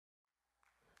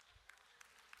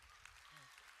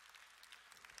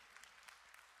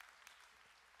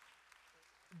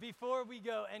Before we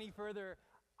go any further,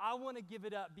 I want to give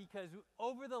it up because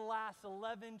over the last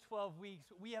 11, 12 weeks,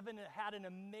 we have had an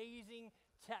amazing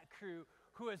tech crew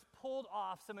who has pulled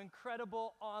off some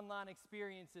incredible online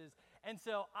experiences. And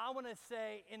so I want to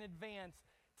say in advance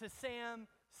to Sam,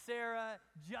 Sarah,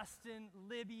 Justin,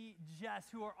 Libby, Jess,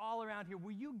 who are all around here,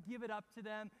 will you give it up to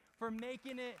them for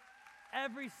making it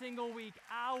every single week,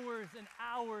 hours and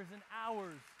hours and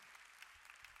hours.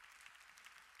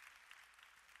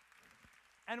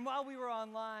 And while we were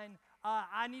online,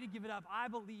 I need to give it up. I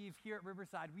believe here at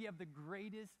Riverside, we have the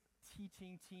greatest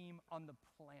teaching team on the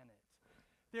planet.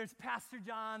 There's Pastor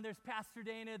John, there's Pastor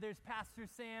Dana, there's Pastor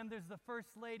Sam, there's the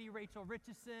First Lady, Rachel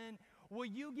Richardson. Will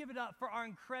you give it up for our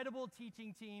incredible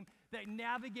teaching team that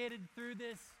navigated through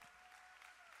this?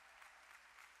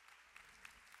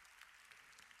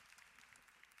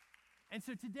 And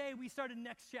so today we start a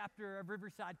next chapter of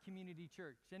Riverside Community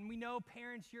Church. And we know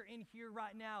parents, you're in here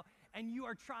right now, and you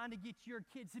are trying to get your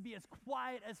kids to be as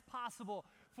quiet as possible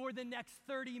for the next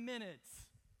 30 minutes.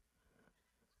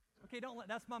 Okay,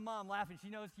 that's my mom laughing. She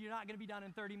knows you're not going to be done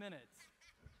in 30 minutes.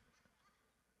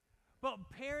 But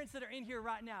parents that are in here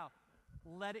right now,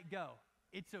 let it go.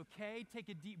 It's okay. Take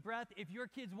a deep breath. If your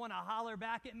kids want to holler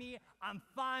back at me, I'm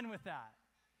fine with that.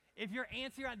 If you're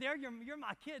antsy right there, you're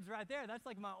my kids right there. That's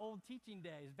like my old teaching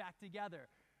days back together.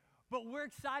 But we're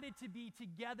excited to be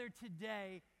together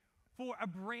today for a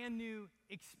brand new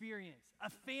experience, a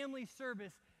family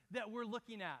service that we're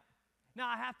looking at. Now,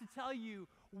 I have to tell you,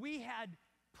 we had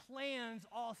plans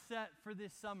all set for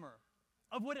this summer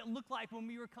of what it looked like when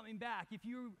we were coming back. If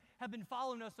you have been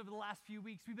following us over the last few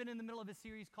weeks, we've been in the middle of a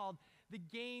series called The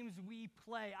Games We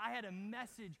Play. I had a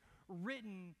message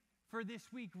written for this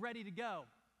week ready to go.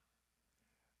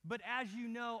 But as you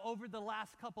know, over the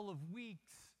last couple of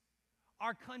weeks,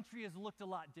 our country has looked a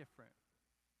lot different.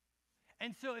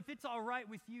 And so if it's all right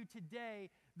with you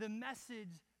today, the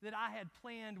message that I had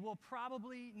planned will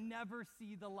probably never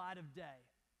see the light of day.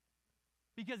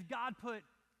 Because God put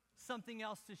something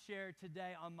else to share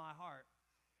today on my heart.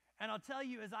 And I'll tell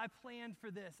you, as I planned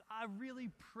for this, I really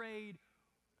prayed,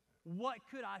 what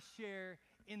could I share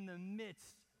in the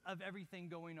midst of everything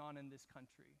going on in this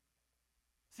country?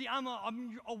 See, I'm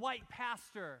a white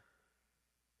pastor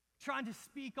trying to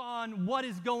speak on what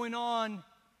is going on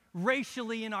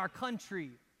racially in our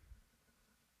country.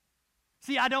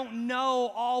 See, I don't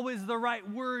know always the right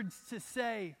words to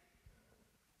say.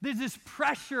 There's this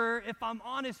pressure, if I'm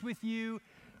honest with you,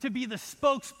 to be the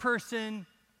spokesperson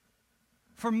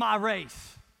for my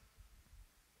race.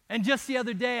 And just the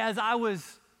other day, as I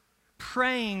was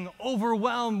praying,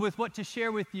 overwhelmed with what to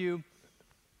share with you,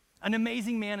 an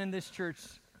amazing man in this church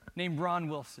named Ron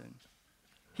Wilson.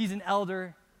 He's an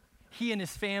elder. He and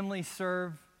his family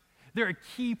serve. They're a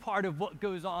key part of what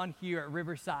goes on here at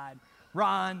Riverside.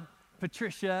 Ron,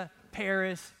 Patricia,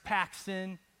 Paris,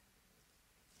 Paxton.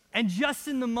 And just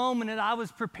in the moment that I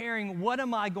was preparing, what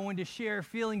am I going to share,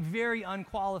 feeling very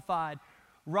unqualified,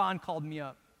 Ron called me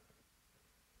up.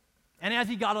 And as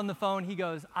he got on the phone, he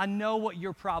goes, I know what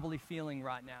you're probably feeling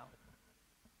right now.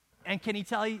 And can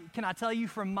I tell you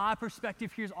from my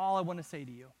perspective, here's all I want to say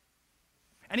to you.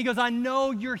 And he goes, I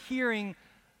know you're hearing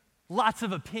lots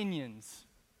of opinions.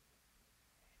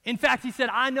 In fact, he said,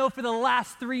 I know for the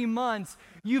last 3 months,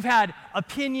 you've had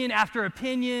opinion after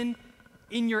opinion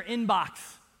in your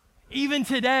inbox. Even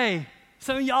today,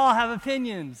 some of y'all have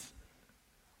opinions.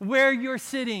 Where you're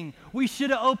sitting, we should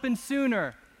have opened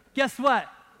sooner. Guess what?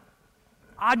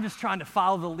 I'm just trying to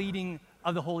follow the leading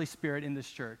of the Holy Spirit in this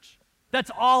church.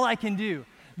 That's all I can do.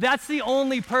 That's the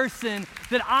only person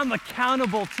that I'm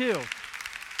accountable to.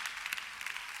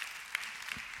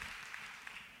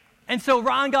 And so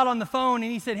Ron got on the phone and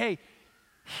he said, hey,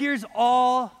 here's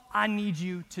all I need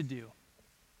you to do.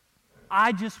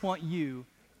 I just want you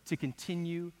to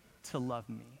continue to love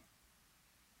me.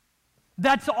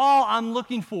 That's all I'm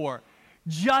looking for.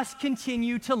 Just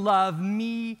continue to love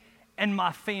me and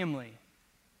my family.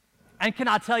 And can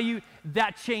I tell you,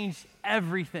 that changed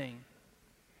everything.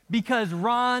 Because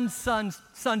Ron's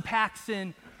son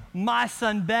Paxton, my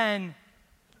son Ben,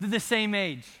 they're the same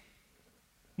age.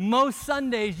 Most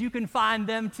Sundays you can find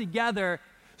them together,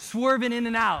 swerving in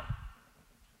and out,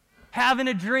 having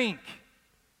a drink,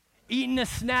 eating a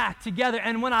snack together.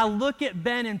 And when I look at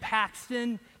Ben and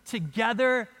Paxton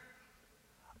together,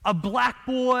 a black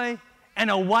boy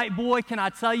and a white boy, can I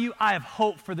tell you, I have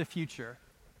hope for the future.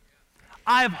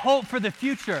 I have hope for the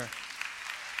future.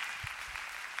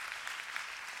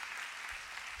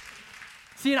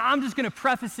 See, and I'm just going to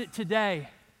preface it today.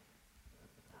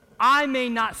 I may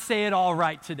not say it all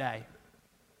right today.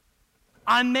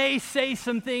 I may say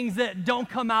some things that don't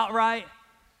come out right,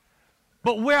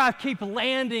 But where I keep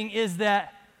landing is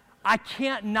that I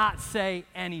can't not say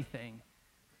anything.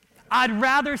 I'd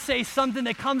rather say something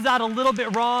that comes out a little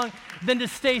bit wrong than to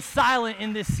stay silent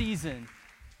in this season.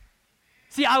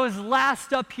 See, I was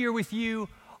last up here with you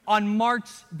on March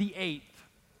the 8th,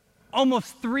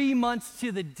 almost 3 months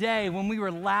to the day when we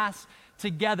were last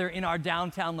together in our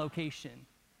downtown location.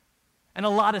 And a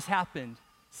lot has happened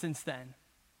since then.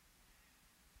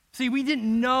 See, we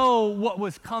didn't know what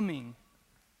was coming.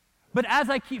 But as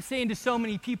I keep saying to so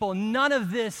many people, none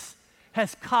of this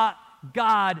has caught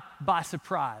God by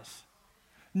surprise.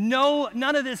 No,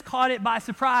 none of this caught it by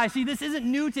surprise. See, this isn't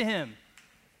new to him.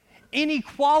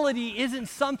 Inequality isn't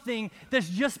something that's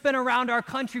just been around our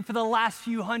country for the last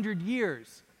few hundred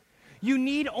years. You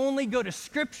need only go to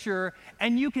Scripture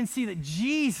and you can see that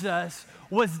Jesus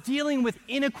was dealing with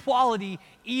inequality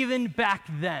even back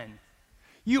then.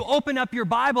 You open up your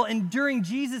Bible, and during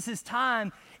Jesus'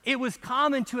 time, it was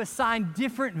common to assign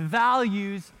different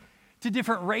values to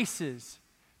different races,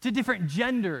 to different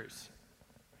genders.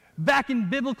 Back in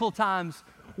biblical times,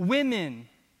 women,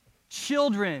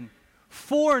 children,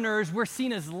 foreigners were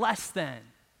seen as less than.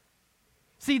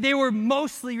 See, they were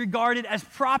mostly regarded as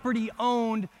property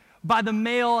owned by the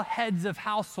male heads of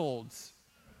households.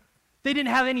 They didn't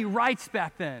have any rights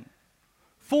back then.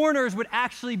 Foreigners would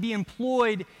actually be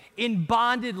employed in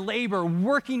bonded labor,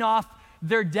 working off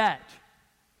their debt.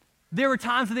 There were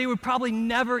times that they would probably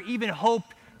never even hope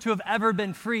to have ever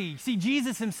been free. See,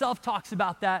 Jesus himself talks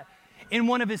about that in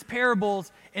one of his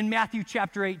parables in Matthew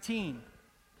chapter 18.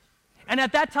 And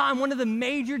at that time, one of the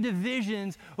major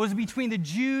divisions was between the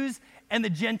Jews and the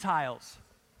Gentiles.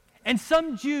 And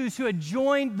some Jews who had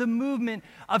joined the movement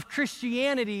of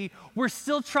Christianity were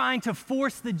still trying to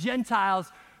force the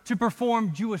Gentiles to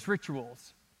perform Jewish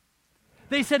rituals.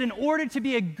 They said in order to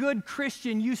be a good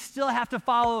Christian, you still have to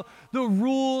follow the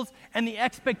rules and the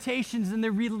expectations and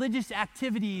the religious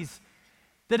activities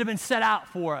that have been set out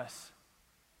for us.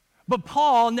 But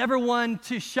Paul never wanted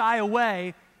to shy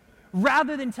away.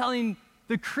 Rather than telling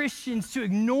the Christians to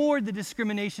ignore the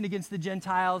discrimination against the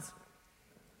Gentiles,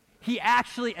 he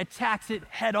actually attacks it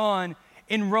head on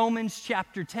in Romans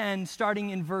chapter 10, starting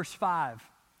in verse 5.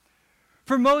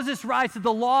 For Moses writes that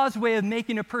the law's way of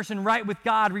making a person right with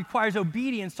God requires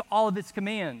obedience to all of its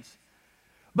commands.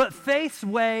 But faith's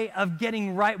way of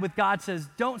getting right with God says,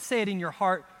 don't say it in your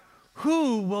heart,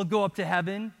 who will go up to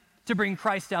heaven to bring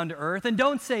Christ down to earth? And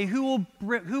don't say, who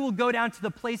will go down to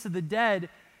the place of the dead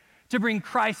to bring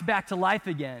Christ back to life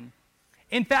again?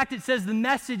 In fact, it says the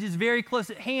message is very close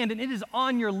at hand, and it is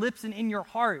on your lips and in your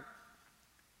heart.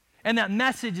 And that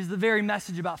message is the very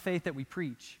message about faith that we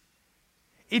preach.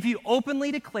 If you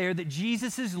openly declare that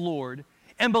Jesus is Lord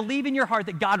and believe in your heart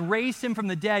that God raised him from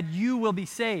the dead, you will be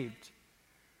saved.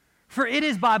 For it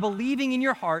is by believing in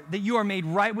your heart that you are made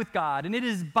right with God, and it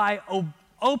is by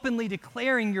openly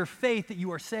declaring your faith that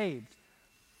you are saved.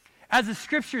 As the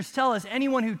scriptures tell us,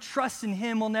 anyone who trusts in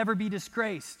him will never be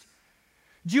disgraced.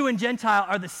 Jew and Gentile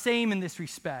are the same in this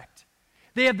respect.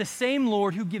 They have the same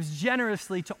Lord who gives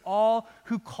generously to all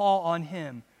who call on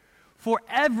him. For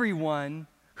everyone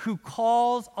who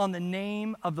calls on the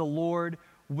name of the Lord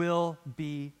will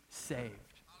be saved.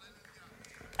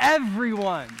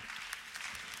 Everyone.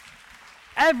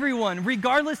 Everyone,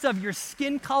 regardless of your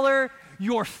skin color,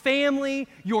 your family,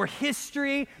 your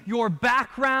history, your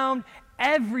background,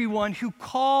 everyone who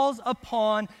calls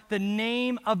upon the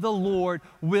name of the Lord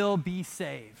will be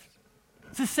saved.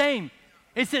 It's the same.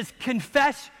 It says,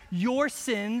 confess your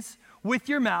sins with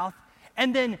your mouth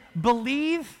and then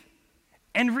believe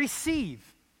and receive.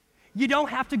 You don't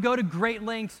have to go to great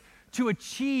lengths to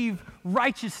achieve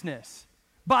righteousness.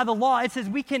 By the law, it says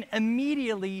we can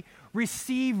immediately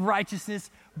receive righteousness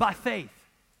by faith.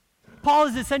 Paul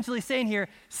is essentially saying here,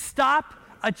 stop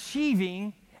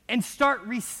achieving and start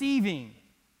receiving.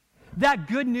 That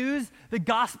good news, the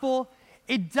gospel,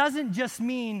 it doesn't just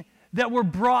mean that we're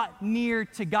brought near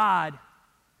to God.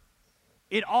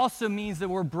 It also means that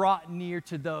we're brought near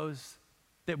to those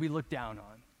that we look down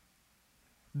on,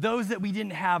 those that we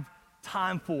didn't have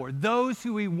time for, those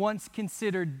who we once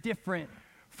considered different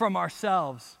from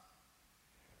ourselves.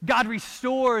 God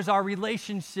restores our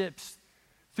relationships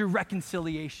through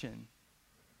reconciliation,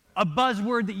 a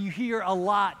buzzword that you hear a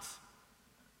lot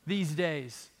these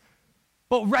days.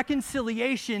 But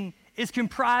reconciliation is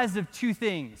comprised of two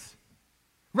things.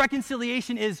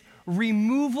 Reconciliation is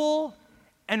removal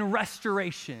and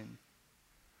restoration.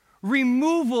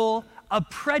 Removal of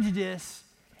prejudice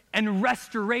and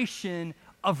restoration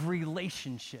of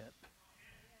relationship.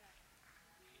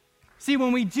 See,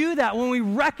 when we do that, when we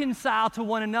reconcile to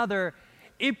one another,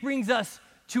 it brings us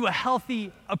to a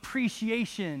healthy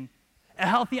appreciation a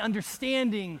healthy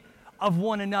understanding of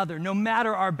one another, no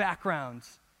matter our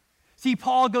backgrounds. See,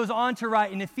 Paul goes on to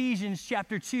write in Ephesians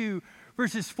chapter 2,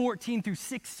 verses 14 through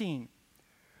 16.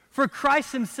 For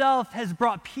Christ himself has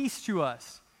brought peace to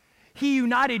us. He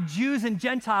united Jews and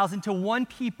Gentiles into one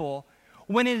people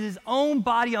when in his own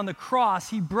body on the cross,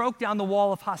 he broke down the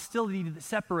wall of hostility that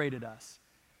separated us.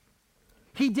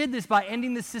 He did this by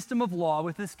ending the system of law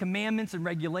with his commandments and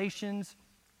regulations.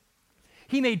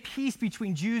 He made peace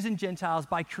between Jews and Gentiles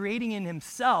by creating in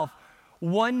himself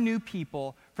one new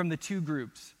people from the two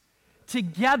groups.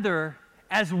 Together,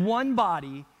 as one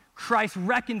body, Christ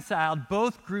reconciled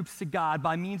both groups to God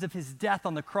by means of his death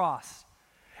on the cross,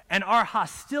 and our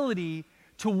hostility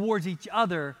towards each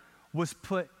other was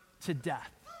put to death.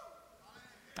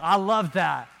 I love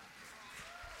that.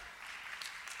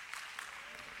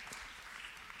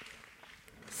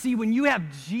 See, when you have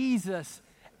Jesus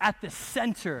at the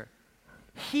center,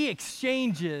 he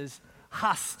exchanges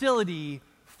hostility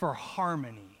for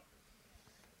harmony.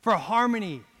 For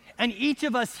harmony. And each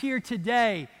of us here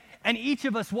today, and each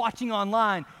of us watching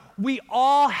online, we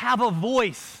all have a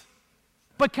voice.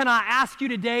 But can I ask you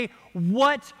today,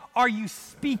 what are you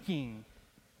speaking?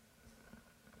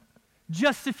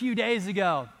 Just a few days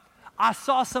ago, I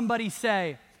saw somebody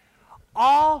say,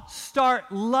 I'll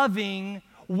start loving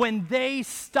when they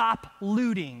stop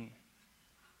looting.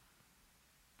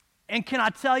 And can I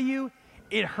tell you,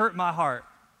 it hurt my heart.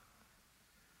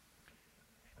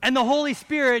 And the Holy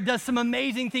Spirit does some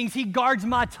amazing things. He guards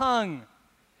my tongue.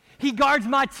 He guards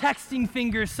my texting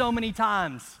fingers so many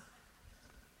times.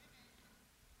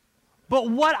 But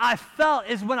what I felt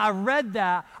is when I read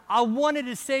that, I wanted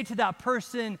to say to that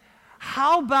person,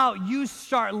 how about you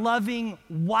start loving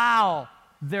while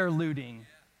they're looting?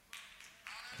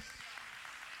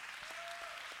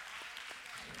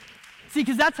 See,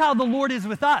 because that's how the Lord is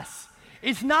with us.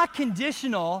 It's not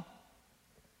conditional.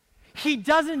 He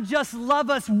doesn't just love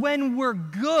us when we're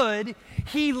good.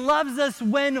 He loves us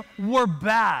when we're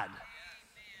bad.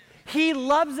 He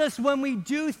loves us when we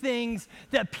do things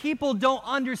that people don't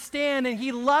understand, and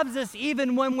he loves us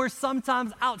even when we're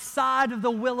sometimes outside of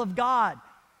the will of God.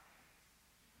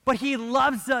 But he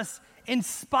loves us in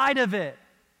spite of it.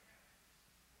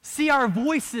 See, our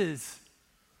voices,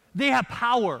 they have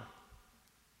power.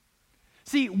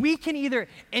 See, we can either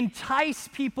entice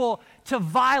people to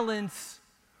violence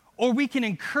or we can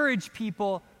encourage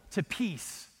people to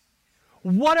peace.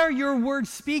 What are your words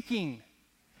speaking?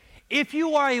 If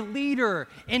you are a leader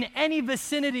in any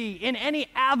vicinity, in any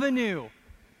avenue,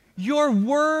 your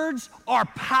words are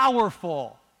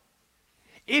powerful.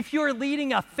 If you're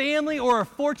leading a family or a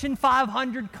Fortune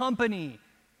 500 company,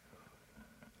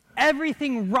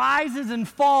 everything rises and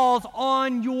falls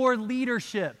on your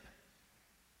leadership.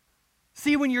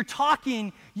 See, when you're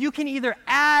talking, you can either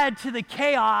add to the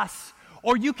chaos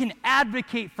or you can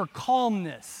advocate for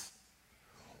calmness.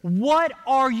 What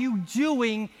are you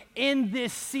doing in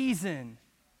this season?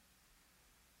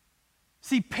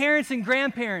 See, parents and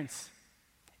grandparents,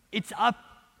 it's up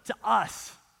to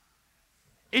us.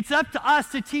 It's up to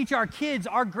us to teach our kids,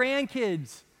 our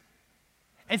grandkids.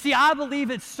 And see, I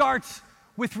believe it starts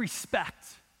with respect.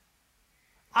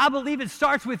 I believe it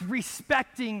starts with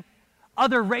respecting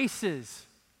other races,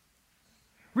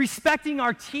 respecting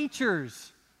our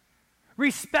teachers,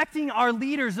 respecting our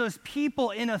leaders, those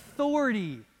people in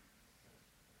authority.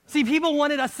 See, people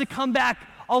wanted us to come back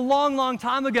a long, long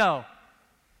time ago.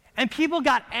 And people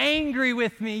got angry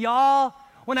with me, y'all,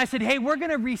 when I said, hey, we're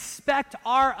going to respect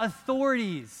our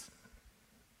authorities.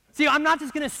 See, I'm not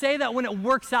just going to say that when it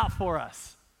works out for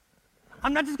us.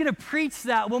 I'm not just going to preach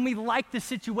that when we like the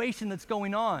situation that's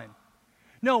going on.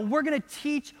 No, we're going to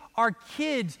teach our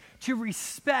kids to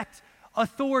respect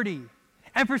authority.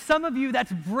 And for some of you,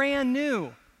 that's brand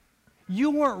new.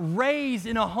 You weren't raised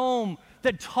in a home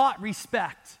that taught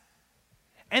respect.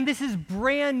 And this is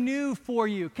brand new for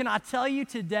you. Can I tell you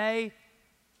today,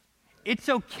 it's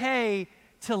okay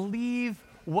to leave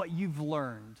what you've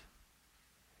learned.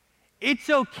 It's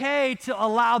okay to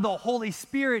allow the Holy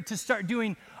Spirit to start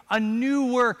doing a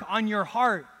new work on your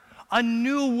heart, a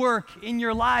new work in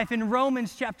your life. In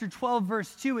Romans chapter 12,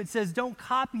 verse 2, it says, don't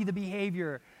copy the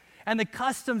behavior and the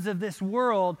customs of this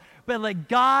world, but let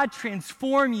God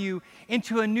transform you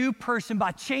into a new person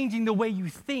by changing the way you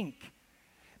think.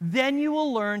 Then you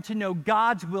will learn to know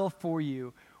God's will for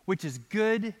you, which is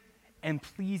good and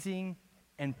pleasing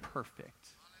and perfect.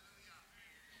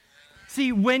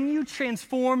 See, when you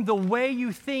transform the way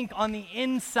you think on the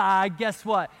inside, guess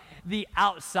what? The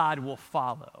outside will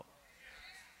follow.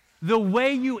 The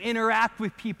way you interact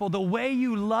with people, the way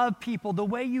you love people, the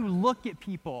way you look at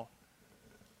people.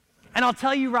 And I'll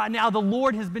tell you right now, the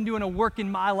Lord has been doing a work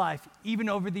in my life, even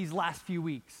over these last few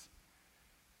weeks.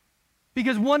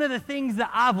 Because one of the things that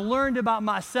I've learned about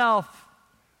myself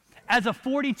as a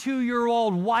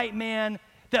 42-year-old white man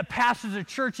that pastors a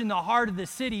church in the heart of the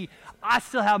city, I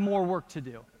still have more work to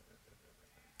do.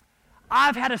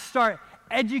 I've had to start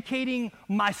educating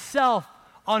myself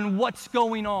on what's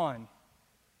going on.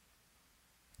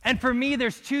 And for me,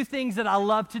 there's two things that I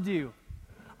love to do.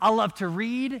 I love to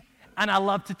read and I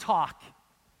love to talk.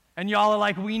 And y'all are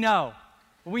like, we know.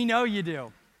 We know you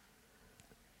do.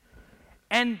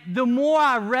 And the more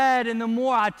I read and the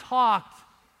more I talked,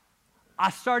 I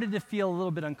started to feel a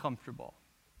little bit uncomfortable.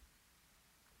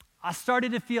 I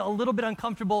started to feel a little bit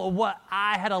uncomfortable of what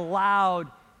I had allowed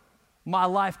my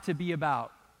life to be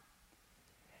about.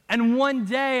 And one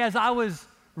day, as I was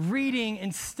reading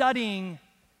and studying,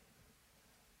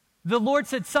 the Lord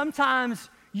said, sometimes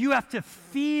you have to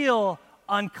feel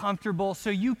uncomfortable so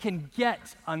you can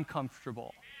get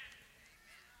uncomfortable.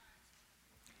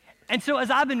 And so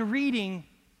as I've been reading,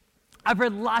 I've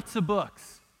read lots of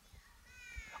books.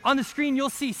 On the screen, you'll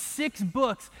see 6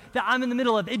 books that I'm in the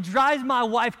middle of. It drives my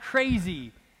wife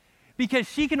crazy because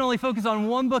she can only focus on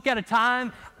one book at a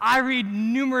time. I read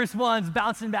numerous ones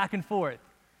bouncing back and forth.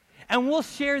 And we'll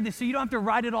share this so you don't have to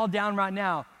write it all down right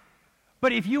now.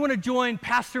 But if you want to join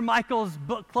Pastor Michael's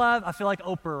book club, I feel like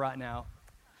Oprah right now.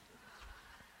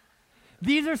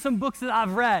 These are some books that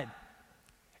I've read.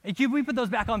 And can we put those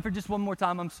back on for just one more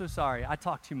time? I'm so sorry. I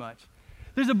talk too much.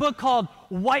 There's a book called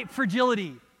White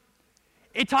Fragility.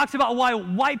 It talks about why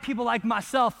white people like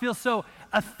myself feel so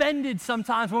offended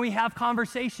sometimes when we have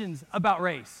conversations about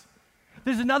race.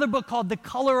 There's another book called The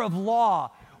Color of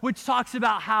Law, which talks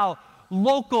about how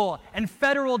local and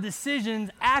federal decisions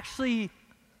actually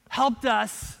helped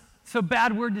us, so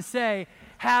bad word to say,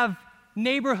 have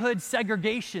neighborhood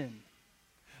segregation.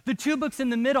 The 2 books in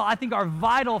the middle, I think, are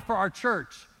vital for our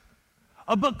church.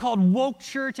 A book called Woke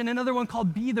Church and another one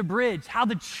called Be the Bridge, how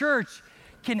the church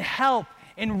can help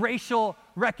in racial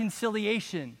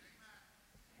reconciliation.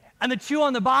 And the 2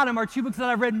 on the bottom are 2 books that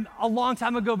I read a long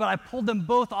time ago, but I pulled them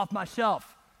both off my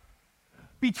shelf.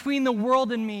 Between the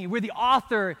World and Me, where the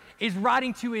author is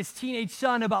writing to his teenage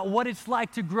son about what it's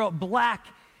like to grow up black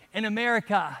in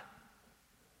America.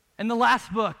 And the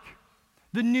last book,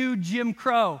 The New Jim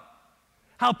Crow,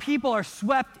 how people are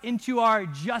swept into our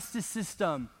justice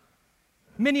system.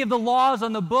 Many of the laws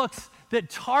on the books that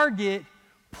target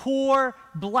poor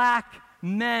black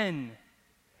men,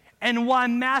 and why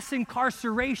mass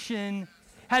incarceration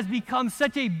has become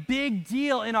such a big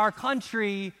deal in our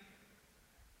country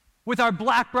with our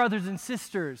black brothers and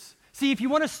sisters. See, if you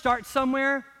want to start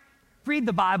somewhere, read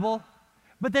the Bible,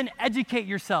 but then educate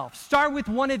yourself. Start with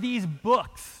one of these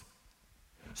books.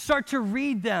 Start to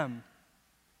read them.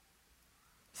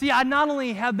 See, I not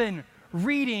only have been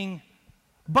reading,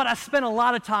 but I spent a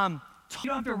lot of time. You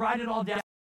don't have to write it all down. A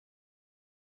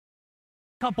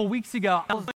couple weeks ago,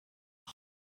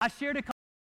 I shared a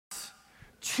couple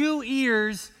 2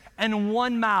 ears and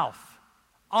 1 mouth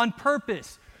on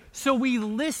purpose, so we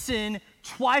listen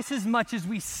twice as much as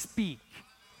we speak.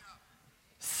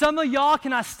 Some of y'all,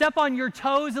 can I step on your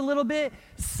toes a little bit?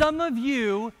 Some of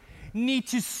you need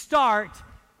to start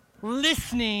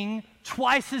listening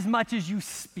twice as much as you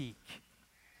speak.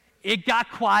 It got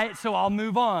quiet, so I'll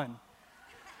move on.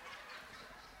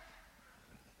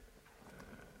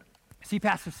 See,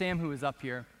 Pastor Sam, who is up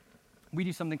here, we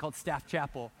do something called Staff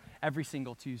Chapel every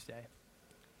single Tuesday.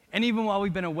 And even while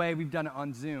we've been away, we've done it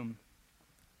on Zoom.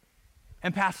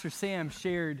 And Pastor Sam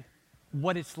shared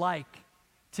what it's like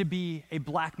to be a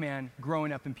black man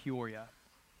growing up in Peoria.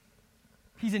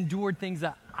 He's endured things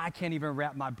that I can't even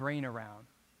wrap my brain around.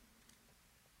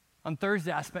 On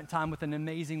Thursday, I spent time with an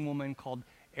amazing woman called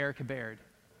Erica Baird.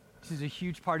 She's a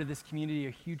huge part of this community,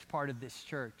 a huge part of this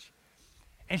church.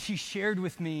 And she shared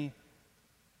with me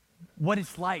what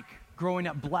it's like growing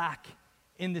up black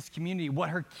in this community, what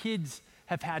her kids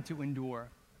have had to endure.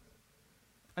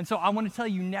 And so I want to tell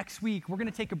you, next week, we're going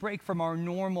to take a break from our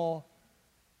normal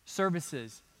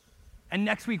services. And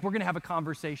next week, we're going to have a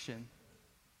conversation.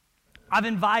 I've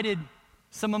invited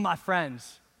some of my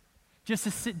friends just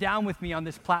to sit down with me on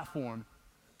this platform.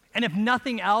 And if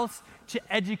nothing else, to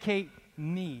educate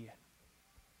me,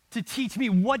 to teach me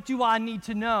what do I need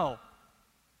to know.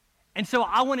 And so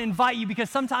I want to invite you, because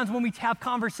sometimes when we have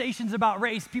conversations about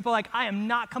race, people are like, I am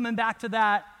not coming back to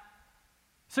that.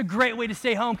 It's a great way to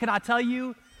stay home. Can I tell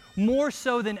you, more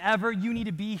so than ever, you need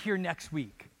to be here next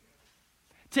week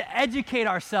to educate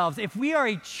ourselves. If we are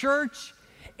a church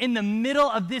in the middle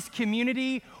of this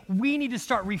community, we need to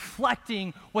start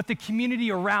reflecting what the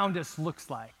community around us looks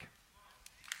like.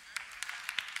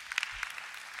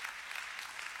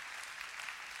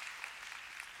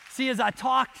 See, as I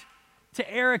talked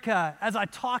to Erica, as I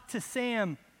talked to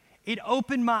Sam, it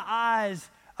opened my eyes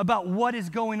about what is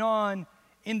going on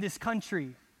in this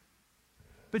country.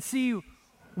 But see,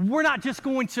 we're not just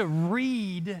going to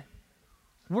read,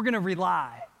 we're going to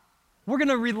rely. We're going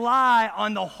to rely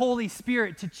on the Holy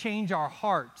Spirit to change our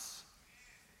hearts.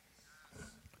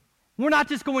 We're not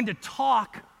just going to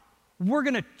talk, we're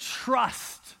going to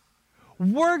trust.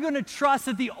 We're going to trust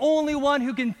that the only one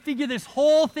who can figure this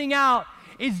whole thing out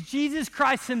is Jesus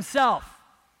Christ himself.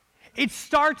 It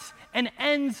starts and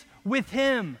ends with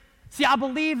him. See, I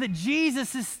believe that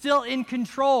Jesus is still in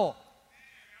control.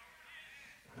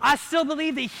 I still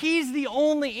believe that he's the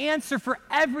only answer for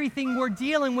everything we're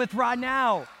dealing with right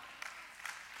now.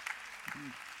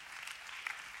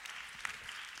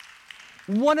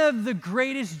 One of the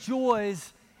greatest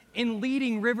joys in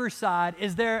leading Riverside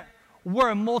is we're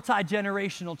a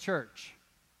multi-generational church.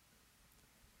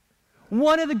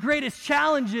 One of the greatest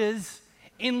challenges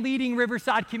in leading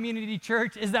Riverside Community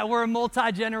Church is that we're a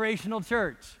multi-generational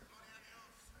church.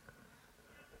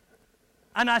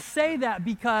 And I say that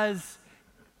because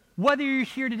whether you're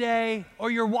here today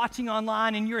or you're watching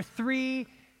online and you're 3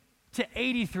 to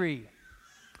 83,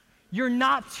 you're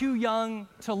not too young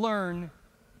to learn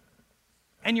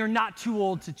and you're not too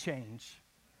old to change.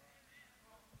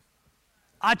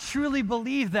 I truly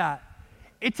believe that.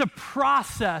 It's a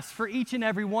process for each and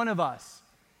every one of us.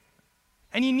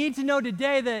 And you need to know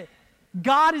today that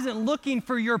God isn't looking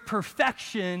for your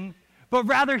perfection, but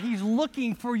rather he's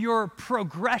looking for your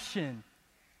progression.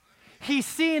 He's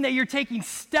seeing that you're taking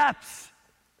steps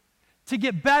to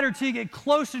get better, to get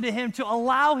closer to him, to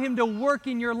allow him to work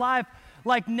in your life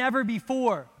like never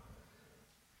before.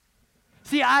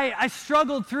 See, I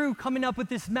struggled through coming up with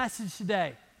this message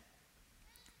today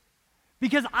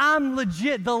because I'm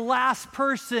legit the last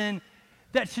person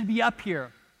that should be up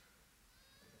here.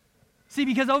 See,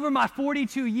 because over my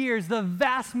 42 years, the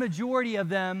vast majority of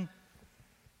them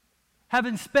have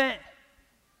been spent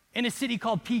in a city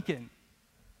called Pekin.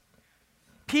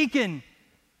 Pekin,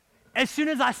 as soon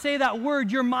as I say that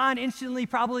word, your mind instantly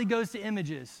probably goes to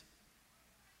images.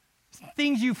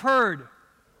 Things you've heard,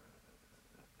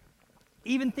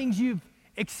 even things you've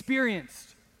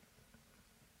experienced.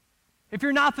 If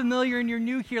you're not familiar and you're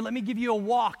new here, let me give you a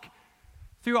walk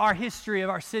through our history of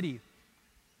our city.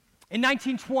 In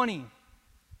 1920,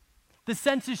 the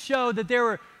census showed that there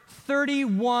were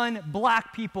 31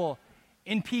 black people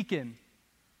in Pekin.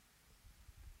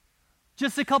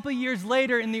 Just a couple years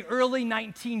later, in the early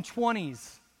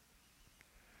 1920s,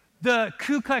 the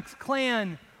Ku Klux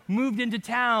Klan moved into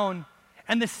town,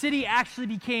 and the city actually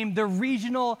became the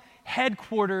regional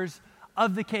headquarters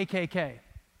of the KKK.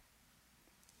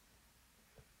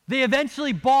 They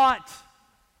eventually bought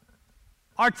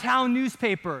our town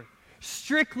newspaper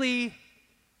strictly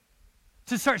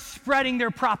to start spreading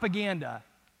their propaganda,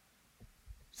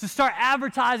 to start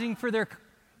advertising for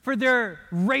their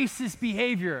racist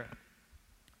behavior.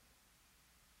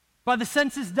 By the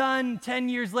census done 10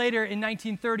 years later in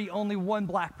 1930, only one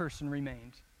black person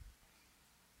remained.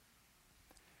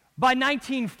 By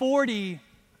 1940,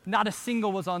 not a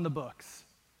single was on the books.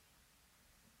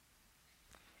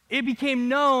 It became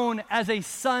known as a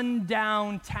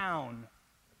sundown town.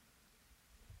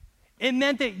 It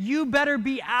meant that you better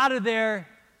be out of there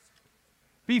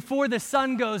before the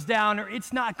sun goes down, or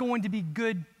it's not going to be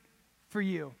good for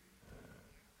you.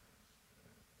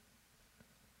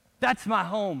 That's my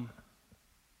home.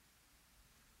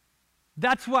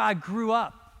 That's where I grew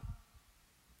up.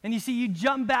 And you see, you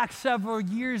jump back several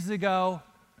years ago,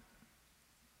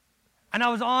 and I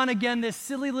was on again this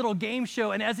silly little game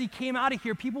show, and as he came out of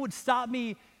here, people would stop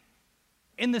me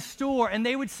in the store, and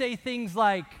they would say things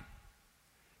like,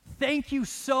 "Thank you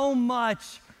so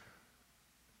much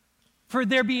for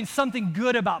there being something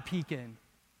good about Pekin,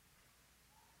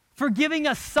 for giving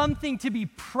us something to be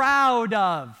proud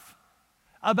of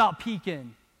about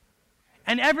Pekin."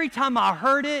 And every time I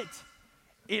heard it,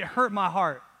 it hurt my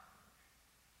heart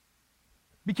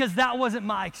because that wasn't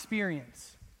my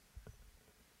experience.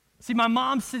 See, my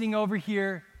mom's sitting over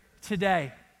here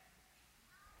today,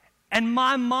 and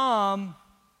my mom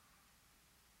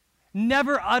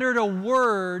never uttered a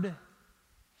word,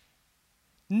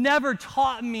 never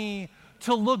taught me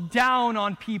to look down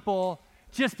on people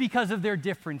just because of their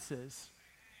differences,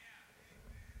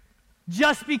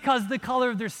 just because of the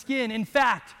color of their skin. In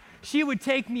fact, she would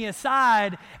take me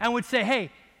aside and would say,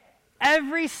 "Hey,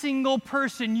 every single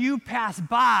person you pass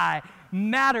by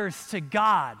matters to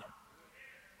God."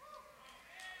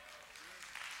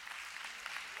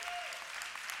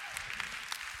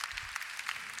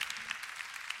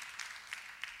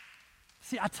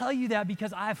 See, I tell you that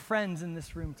because I have friends in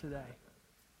this room today.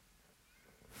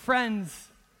 friends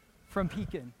from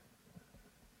Pekin.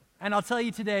 And I'll tell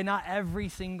you today, not every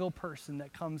single person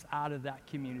that comes out of that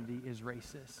community is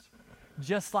racist.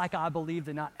 Just like I believe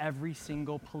that not every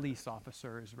single police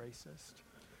officer is racist.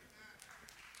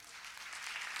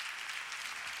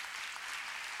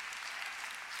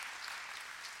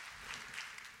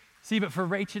 See, but for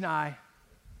Rach and I,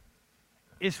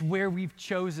 it's where we've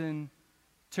chosen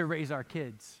to raise our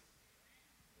kids.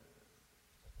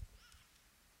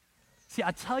 See,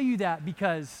 I tell you that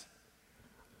because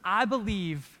I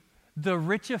believe the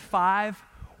Rich of Five,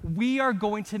 we are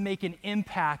going to make an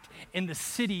impact in the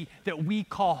city that we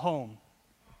call home.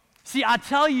 See, I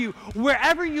tell you,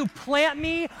 wherever you plant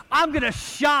me, I'm going to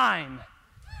shine.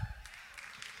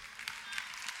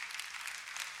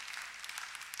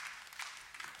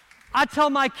 I tell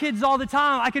my kids all the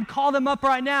time, I could call them up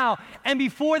right now, and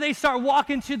before they start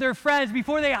walking to their friends,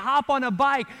 before they hop on a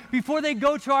bike, before they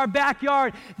go to our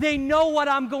backyard, they know what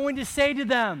I'm going to say to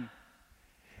them.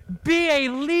 Be a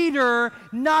leader,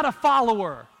 not a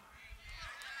follower.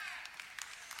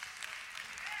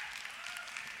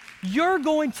 You're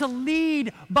going to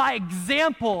lead by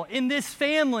example in this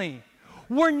family.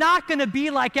 We're not going to be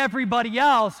like everybody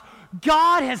else.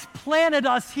 God has planted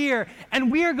us here,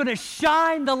 and we are going to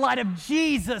shine the light of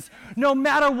Jesus no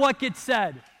matter what gets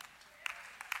said.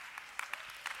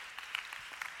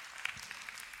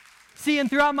 See, and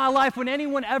throughout my life, when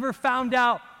anyone ever found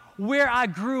out where I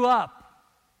grew up,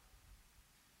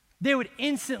 they would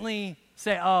instantly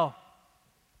say, "Oh,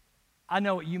 I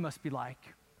know what you must be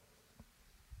like."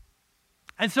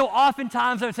 And so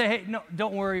oftentimes I would say, "Hey, no,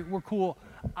 don't worry, we're cool.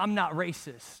 I'm not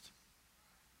racist.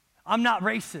 I'm not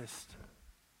racist."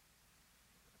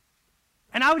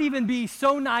 And I would even be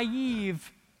so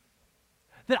naive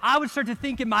that I would start to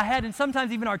think in my head and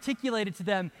sometimes even articulate it to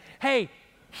them, "Hey,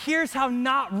 here's how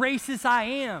not racist I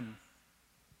am."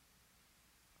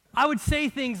 I would say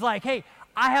things like, "Hey,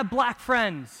 I have black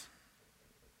friends.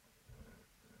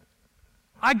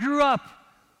 I grew up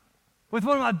with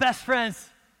one of my best friends.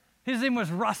 His name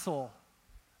was Russell.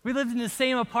 We lived in the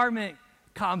same apartment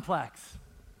complex.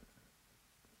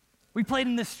 We played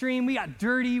in the stream. We got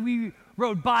dirty. We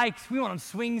rode bikes. We went on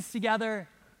swings together."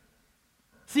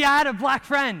 See, I had a black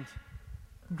friend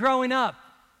growing up.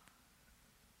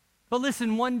 But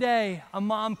listen, one day, a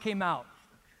mom came out.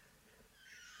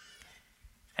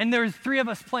 And there was 3 of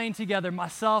us playing together,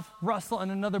 myself, Russell,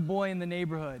 and another boy in the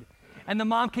neighborhood. And the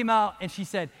mom came out and she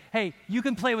said, "Hey, you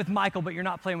can play with Michael, but you're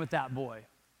not playing with that boy."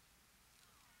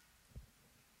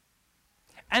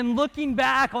 And looking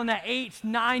back on that 8,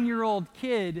 9-year-old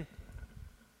kid,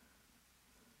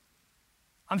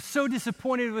 I'm so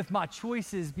disappointed with my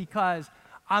choices because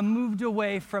I moved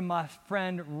away from my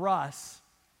friend Russ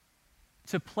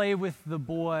to play with the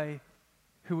boy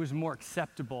who was more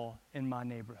acceptable in my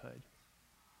neighborhood,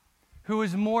 who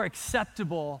was more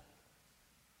acceptable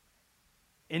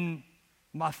in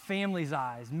my family's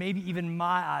eyes, maybe even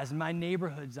my eyes, my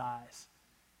neighborhood's eyes.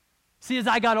 See, as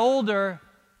I got older,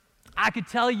 I could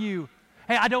tell you,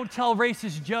 hey, I don't tell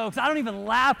racist jokes. I don't even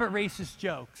laugh at racist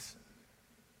jokes.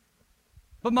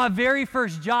 But my very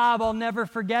first job, I'll never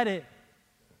forget it.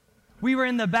 We were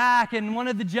in the back, and one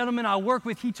of the gentlemen I worked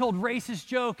with, he told racist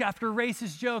joke after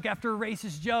racist joke after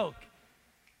racist joke.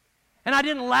 And I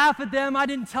didn't laugh at them. I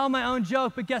didn't tell my own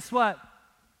joke, but guess what?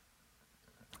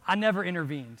 I never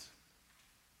intervened.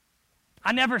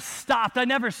 I never stopped. I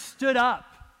never stood up.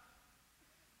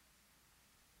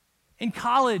 In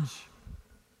college,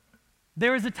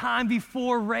 there was a time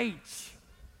before Rach.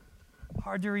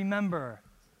 Hard to remember.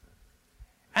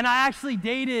 And I actually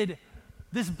dated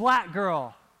this black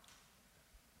girl.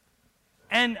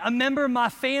 And a member of my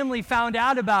family found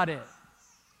out about it.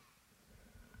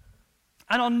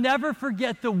 And I'll never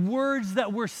forget the words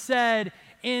that were said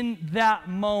in that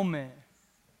moment.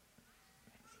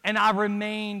 And I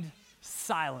remained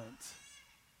silent.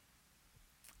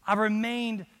 I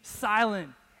remained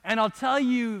silent. And I'll tell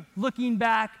you, looking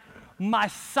back, my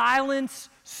silence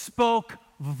spoke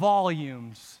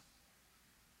volumes.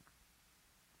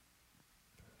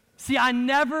 See, I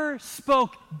never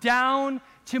spoke down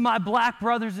to my black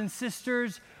brothers and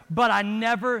sisters, but I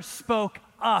never spoke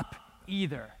up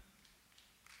either.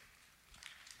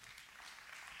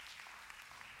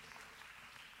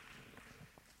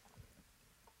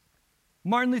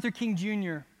 Martin Luther King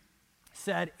Jr.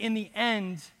 said, "In the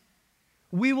end,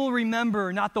 we will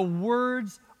remember not the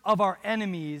words of our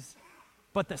enemies,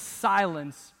 but the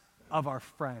silence of our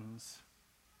friends."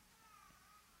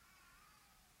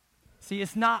 See,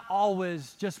 it's not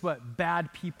always just what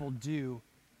bad people do.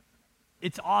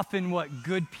 It's often what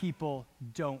good people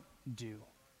don't do.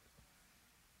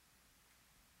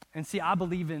 And see, I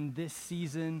believe in this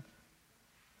season,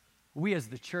 we as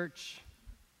the church,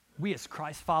 we as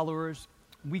Christ followers,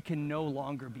 we can no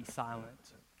longer be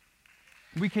silent.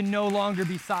 We can no longer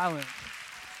be silent.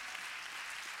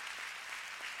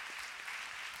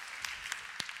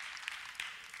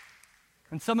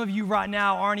 And some of you right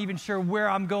now aren't even sure where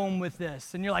I'm going with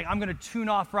this. And you're like, I'm going to tune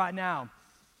off right now.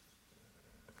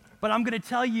 But I'm going to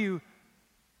tell you,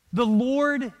 the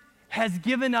Lord has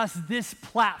given us this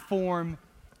platform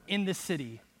in the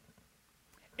city,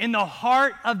 in the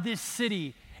heart of this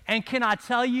city. And can I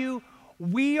tell you,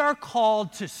 we are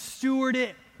called to steward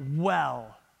it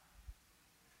well.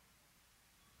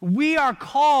 We are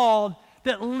called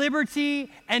that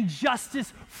liberty and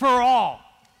justice for all.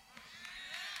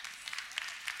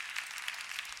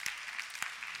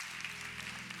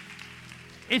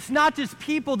 It's not just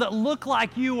people that look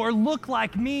like you or look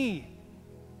like me.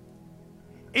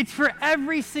 It's for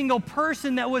every single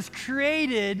person that was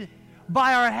created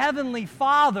by our Heavenly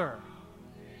Father.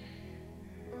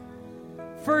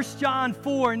 1 John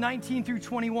 4, 19 through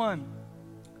 21.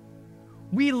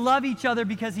 We love each other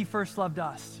because He first loved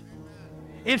us.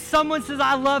 If someone says,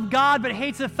 I love God, but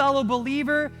hates a fellow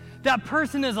believer, that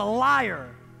person is a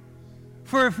liar.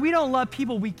 For if we don't love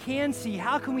people we can see,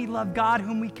 how can we love God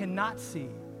whom we cannot see?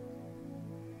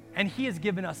 And He has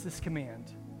given us this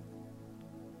command.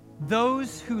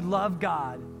 Those who love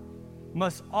God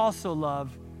must also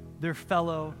love their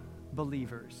fellow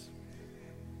believers.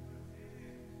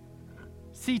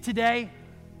 See, today,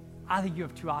 I think you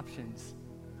have two options.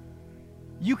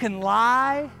 You can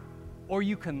lie or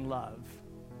you can love.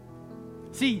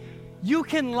 See, you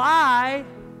can lie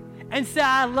and say,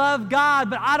 I love God,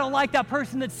 but I don't like that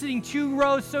person that's sitting 2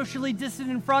 rows socially distant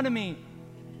in front of me.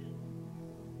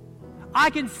 I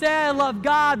can say I love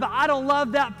God, but I don't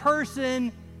love that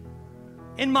person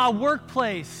in my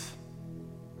workplace.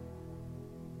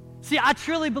 See, I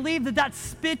truly believe that that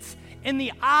spits in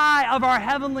the eye of our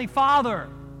Heavenly Father.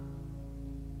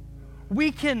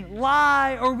 We can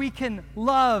lie or we can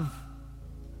love.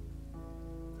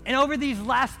 And over these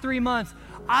last 3 months,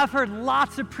 I've heard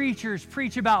lots of preachers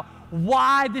preach about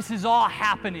why this is all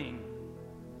happening.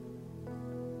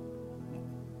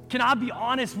 Can I be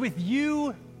honest with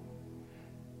you?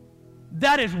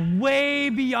 That is way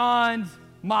beyond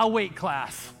my weight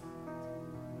class.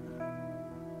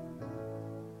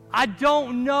 I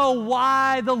don't know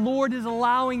why the Lord is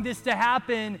allowing this to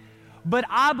happen, but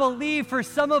I believe for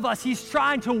some of us, He's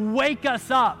trying to wake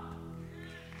us up.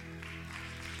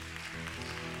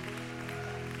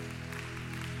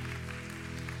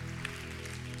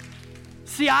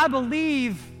 See, I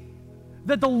believe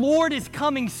that the Lord is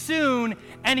coming soon,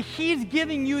 and He's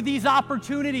giving you these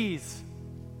opportunities.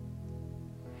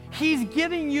 He's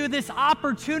giving you this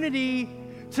opportunity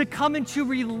to come into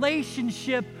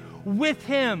relationship with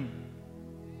Him.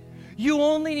 You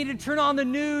only need to turn on the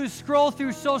news, scroll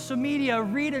through social media,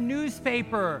 read a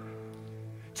newspaper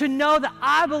to know that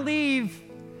I believe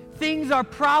things are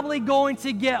probably going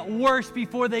to get worse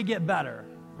before they get better.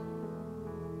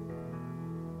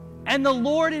 And the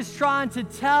Lord is trying to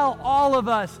tell all of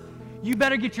us, you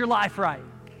better get your life right.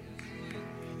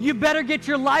 You better get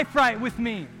your life right with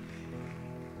me.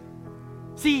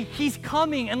 See, He's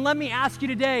coming, and let me ask you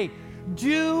today,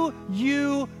 do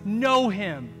you know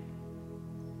Him?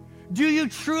 Do you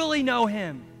truly know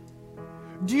Him?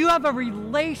 Do you have a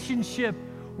relationship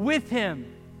with Him?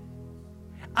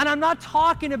 And I'm not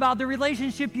talking about the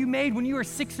relationship you made when you were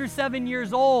 6 or 7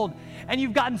 years old and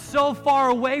you've gotten so far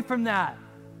away from that.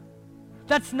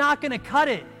 That's not going to cut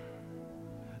it.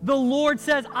 The Lord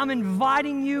says, I'm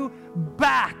inviting you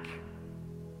back.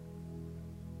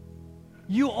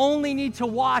 You only need to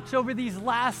watch over these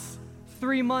last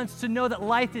 3 months to know that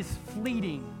life is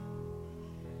fleeting.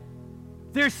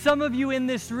 There's some of you in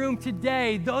this room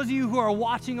today, those of you who are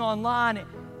watching online,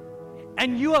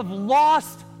 and you have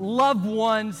lost loved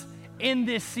ones in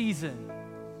this season.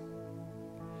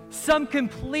 Some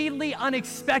completely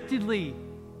unexpectedly.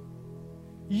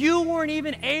 You weren't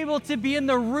even able to be in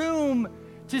the room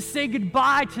to say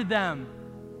goodbye to them.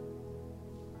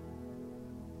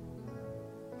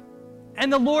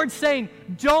 And the Lord's saying,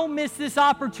 don't miss this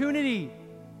opportunity.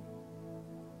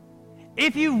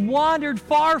 If you've wandered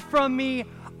far from me,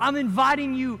 I'm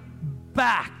inviting you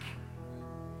back.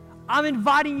 I'm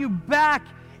inviting you back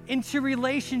into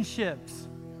relationships.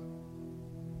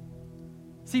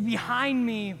 See, behind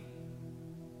me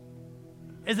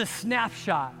is a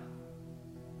snapshot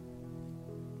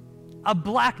of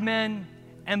black men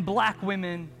and black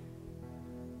women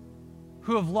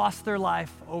who have lost their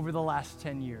life over the last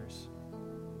 10 years.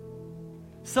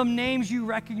 Some names you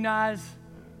recognize,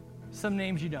 some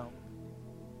names you don't.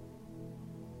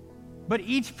 But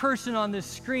each person on this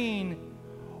screen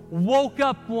woke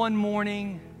up one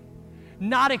morning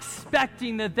not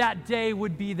expecting that that day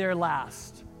would be their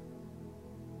last,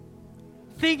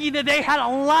 thinking that they had a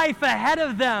life ahead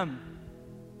of them.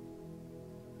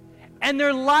 And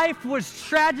their life was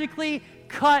tragically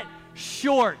cut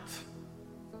short.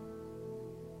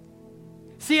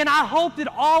 See, and I hope that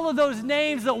all of those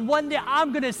names, that one day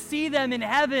I'm going to see them in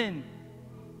heaven.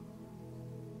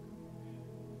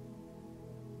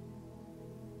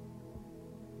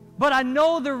 But I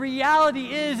know the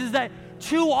reality is that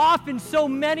too often so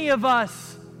many of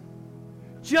us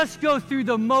just go through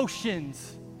the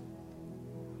motions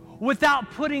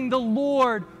without putting the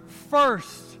Lord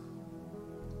first.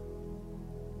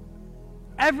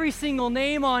 Every single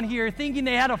name on here thinking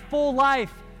they had a full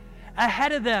life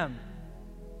ahead of them.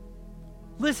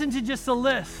 Listen to just a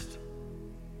list.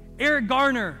 Eric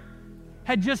Garner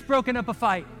had just broken up a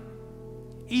fight.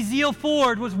 Ezeal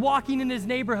Ford was walking in his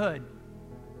neighborhood.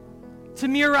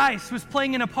 Tamir Rice was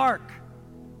playing in a park.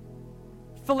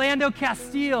 Philando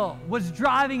Castile was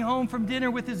driving home from dinner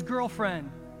with his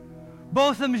girlfriend.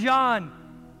 Botham Jean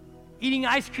eating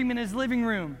ice cream in his living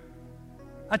room.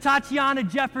 A Tatiana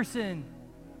Jefferson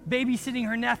babysitting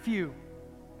her nephew.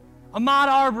 Ahmaud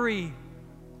Arbery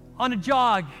on a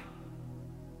jog.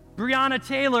 Breonna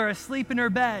Taylor asleep in her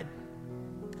bed.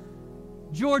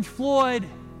 George Floyd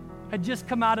had just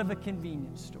come out of a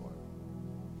convenience store.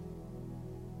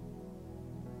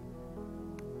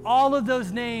 All of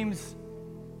those names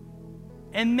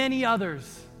and many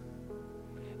others,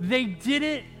 they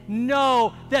didn't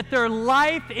know that their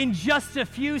life in just a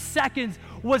few seconds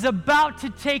was about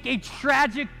to take a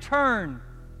tragic turn.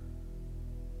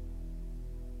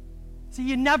 See,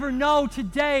 you never know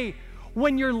today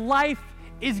when your life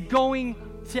is going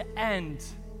to end.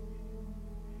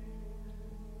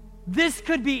 This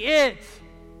could be it.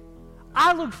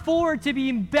 I look forward to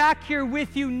being back here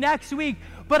with you next week,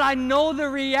 but I know the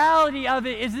reality of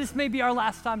it is this may be our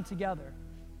last time together.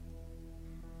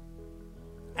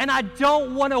 And I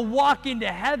don't want to walk into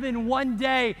heaven one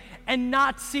day and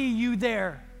not see you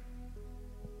there.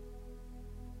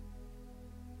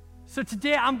 So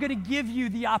today I'm going to give you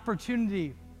the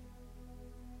opportunity.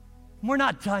 We're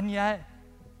not done yet.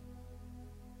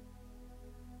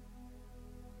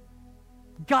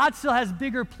 God still has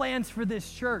bigger plans for this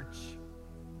church.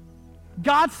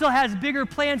 God still has bigger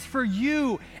plans for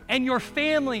you and your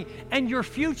family and your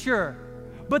future.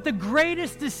 But the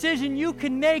greatest decision you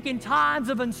can make in times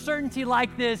of uncertainty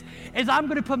like this is I'm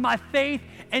going to put my faith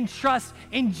and trust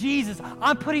in Jesus.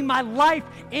 I'm putting my life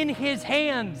in His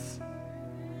hands.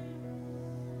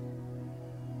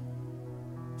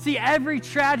 See, every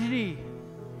tragedy,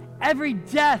 every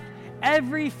death,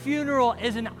 every funeral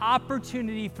is an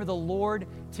opportunity for the Lord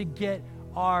to get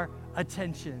our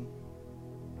attention.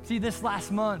 See, this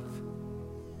last month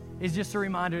is just a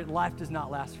reminder that life does not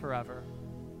last forever.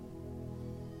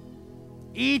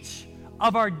 Each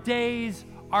of our days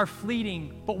are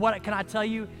fleeting, but what can I tell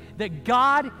you? That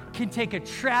God can take a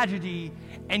tragedy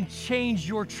and change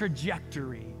your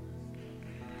trajectory.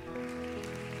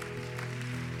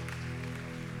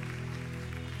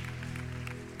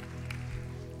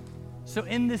 So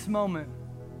in this moment,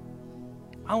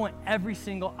 I want every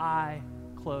single eye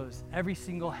closed, every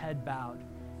single head bowed.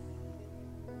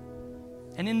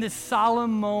 And in this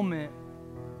solemn moment,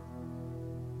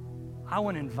 I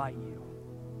want to invite you.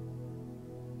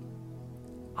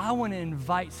 I want to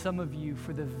invite some of you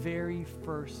for the very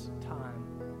first time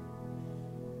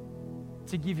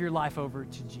to give your life over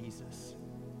to Jesus.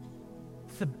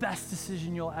 It's the best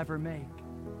decision you'll ever make.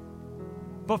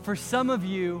 But for some of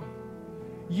you,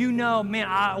 you know, man,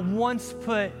 I once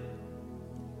put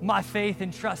my faith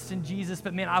and trust in Jesus,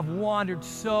 but man, I've wandered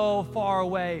so far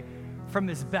away from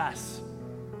His best,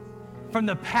 from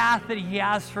the path that He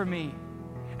has for me.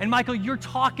 And Michael, you're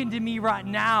talking to me right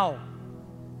now.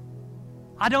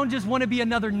 I don't just want to be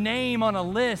another name on a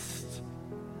list.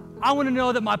 I want to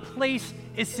know that my place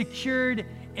is secured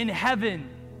in heaven.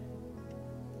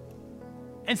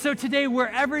 And so today,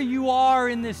 wherever you are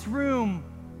in this room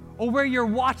or where you're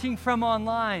watching from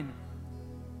online,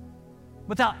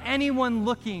 without anyone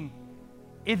looking,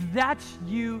 if that's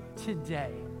you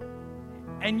today,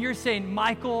 and you're saying,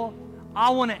 Michael, I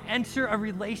want to enter a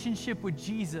relationship with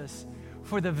Jesus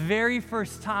for the very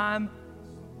first time,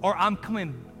 or I'm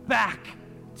coming back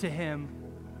to Him,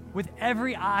 with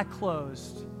every eye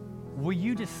closed, will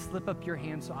you just slip up your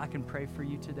hand so I can pray for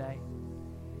you today?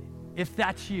 If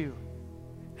that's you,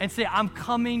 and say, I'm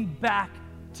coming back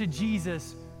to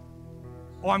Jesus,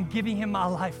 or I'm giving Him my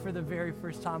life for the very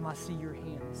first time, I see your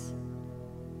hands.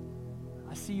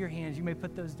 I see your hands. You may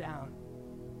put those down.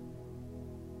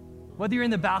 whether you're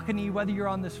in the balcony, whether you're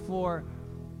on this floor,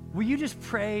 will you just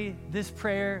pray this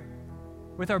prayer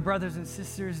with our brothers and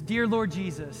sisters? Dear Lord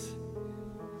Jesus,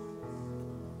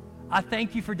 I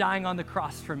thank you for dying on the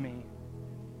cross for me.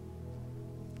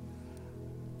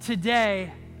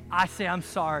 Today, I say I'm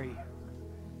sorry.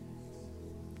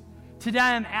 Today,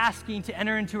 I'm asking to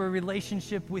enter into a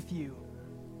relationship with you.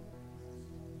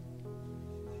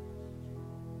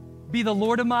 Be the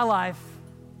Lord of my life,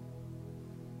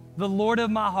 the Lord of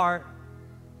my heart,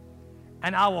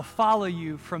 and I will follow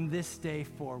you from this day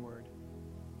forward.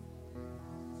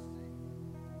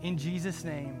 In Jesus'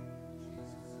 name,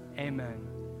 amen.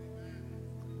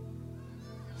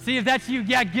 See, if that's you,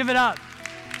 yeah, give it up.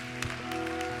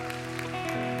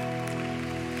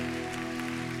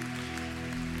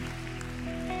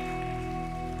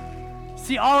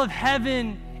 See, all of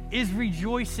heaven is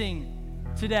rejoicing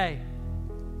today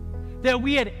that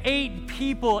we had 8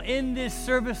 people in this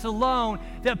service alone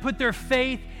that put their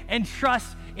faith and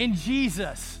trust in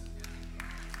Jesus.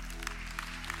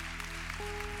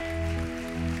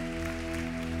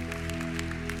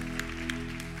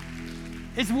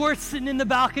 It's worth sitting in the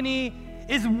balcony.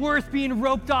 It's worth being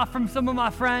roped off from some of my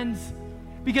friends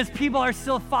because people are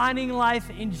still finding life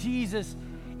in Jesus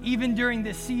even during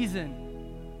this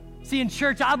season. See, in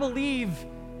church, I believe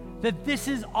that this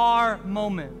is our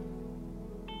moment.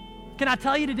 Can I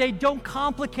tell you today, don't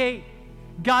complicate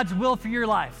God's will for your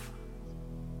life.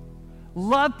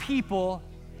 Love people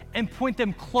and point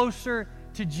them closer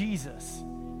to Jesus.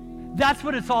 That's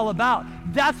what it's all about.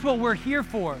 That's what we're here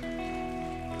for.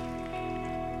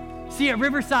 See, at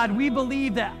Riverside, we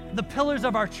believe that the pillars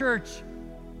of our church,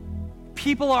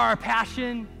 people are our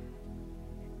passion,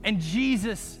 and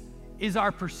Jesus is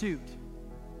our pursuit.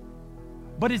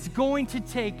 But it's going to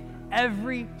take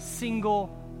every single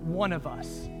one of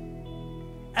us.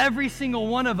 Every single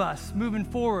one of us moving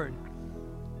forward.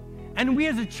 And we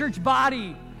as a church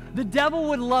body, the devil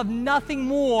would love nothing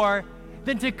more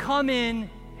than to come in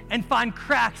and find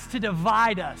cracks to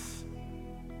divide us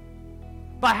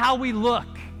by how we look,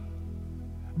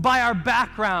 by our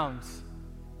backgrounds,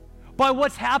 by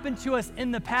what's happened to us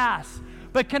in the past.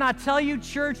 But can I tell you,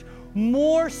 church,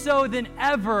 more so than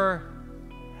ever,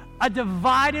 a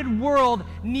divided world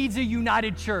needs a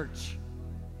united church.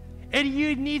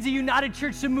 It needs a united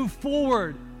church to move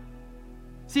forward.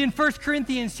 See, in 1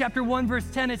 Corinthians chapter 1, verse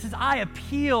 10, it says, I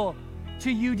appeal to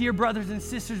you, dear brothers and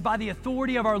sisters, by the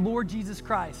authority of our Lord Jesus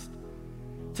Christ,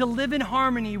 to live in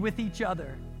harmony with each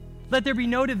other. Let there be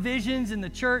no divisions in the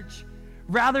church.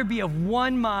 Rather be of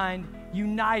one mind,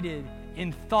 united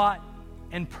in thought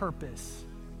and purpose.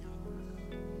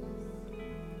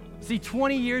 See,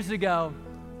 20 years ago,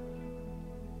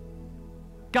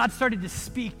 God started to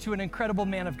speak to an incredible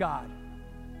man of God.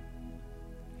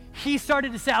 He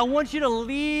started to say, I want you to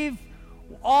leave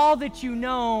all that you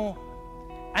know,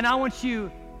 and I want you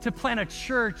to plant a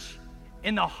church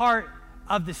in the heart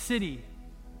of the city.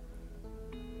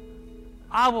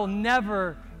 I will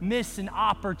never miss an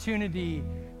opportunity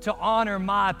to honor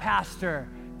my pastor,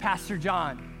 Pastor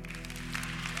John.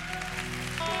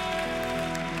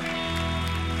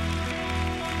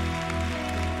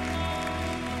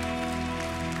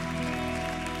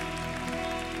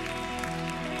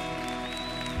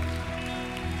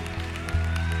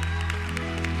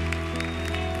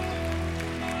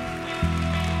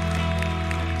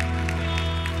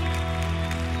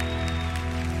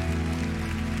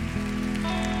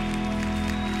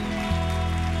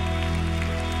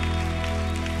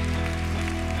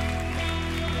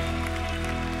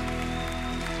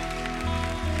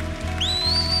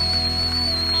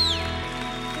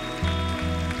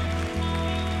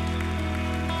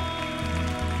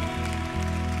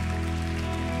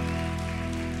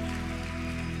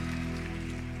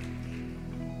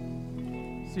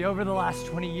 See, over the last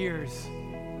 20 years,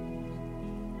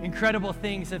 incredible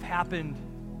things have happened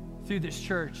through this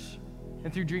church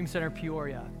and through Dream Center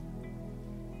Peoria.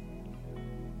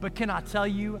 But can I tell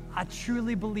you, I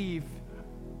truly believe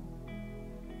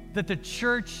that the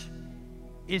church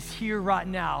is here right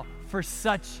now for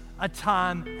such a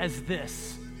time as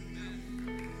this.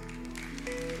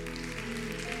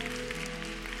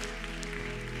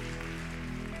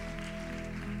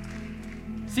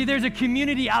 See, there's a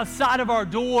community outside of our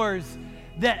doors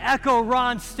that echo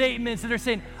Ron's statements that are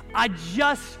saying, I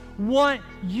just want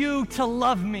you to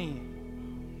love me.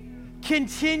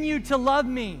 Continue to love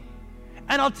me.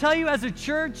 And I'll tell you, as a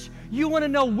church, you want to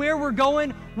know where we're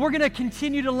going? We're going to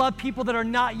continue to love people that are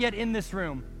not yet in this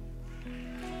room.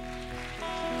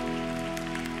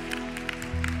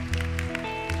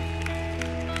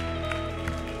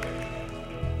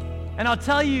 And I'll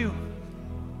tell you,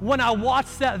 when I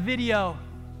watched that video,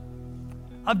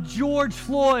 of George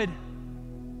Floyd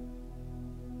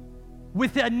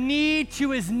with a knee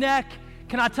to his neck,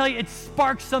 can I tell you, it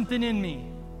sparked something in me.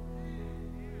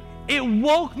 It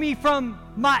woke me from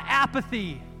my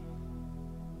apathy.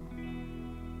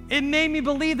 It made me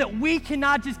believe that we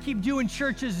cannot just keep doing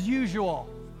church as usual.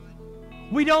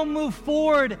 We don't move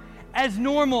forward as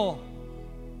normal.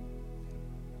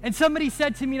 And somebody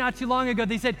said to me not too long ago,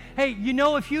 they said, hey, you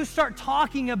know, if you start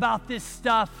talking about this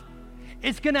stuff,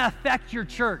 it's going to affect your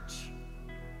church.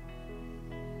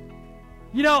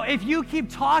 You know, if you keep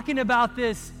talking about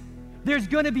this, there's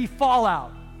going to be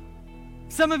fallout.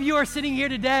 Some of you are sitting here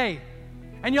today,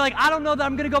 and you're like, I don't know that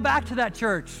I'm going to go back to that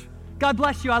church. God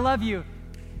bless you. I love you.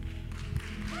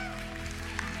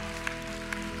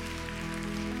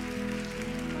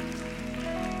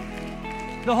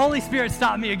 The Holy Spirit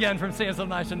stopped me again from saying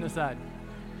something I shouldn't have said.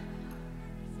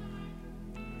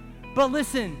 But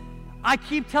listen, I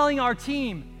keep telling our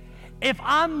team, if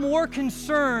I'm more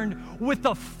concerned with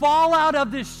the fallout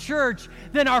of this church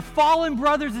than our fallen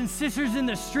brothers and sisters in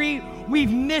the street,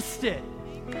 we've missed it.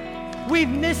 We've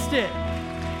missed it.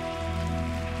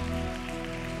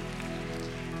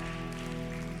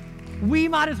 We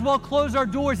might as well close our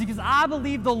doors because I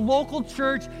believe the local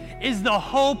church is the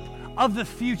hope of the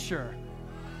future.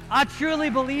 I truly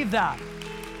believe that.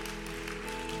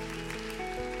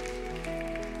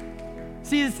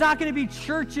 See, it's not going to be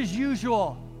church as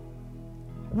usual.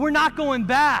 We're not going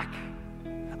back.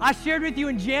 I shared with you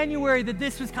in January that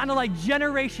this was kind of like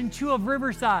generation 2 of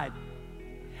Riverside.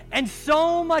 And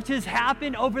so much has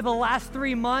happened over the last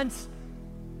 3 months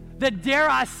that, dare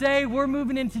I say, we're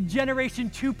moving into generation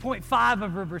 2.5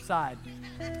 of Riverside.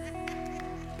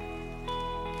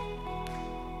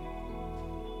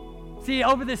 See,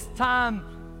 over this time,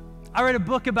 I read a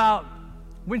book about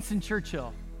Winston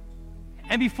Churchill.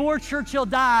 And before Churchill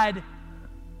died,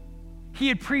 he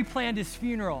had pre-planned his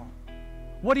funeral,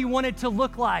 what he wanted to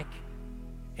look like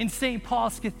in St.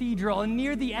 Paul's Cathedral. And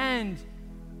near the end,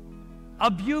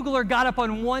 a bugler got up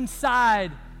on one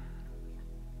side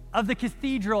of the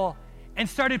cathedral and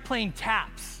started playing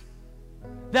taps.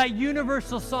 That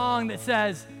universal song that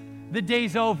says, the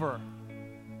day's over,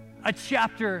 a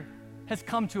chapter has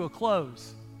come to a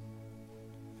close.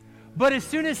 But as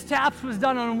soon as taps was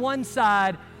done on one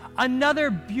side, another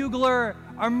bugler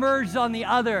emerged on the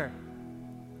other,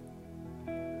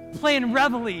 playing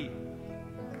reveille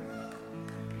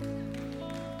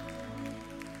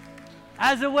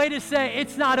as a way to say,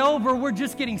 it's not over, we're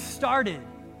just getting started.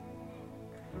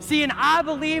 See, and I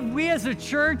believe we as a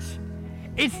church,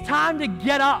 it's time to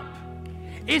get up.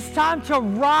 It's time to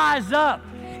rise up.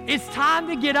 It's time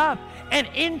to get up and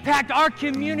impact our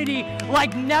community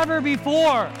like never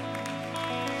before.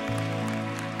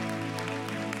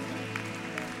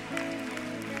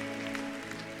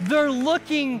 They're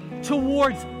looking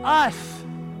towards us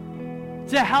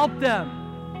to help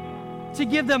them, to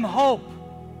give them hope,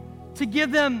 to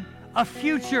give them a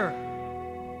future.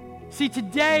 See,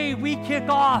 today we kick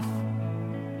off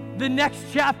the next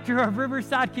chapter of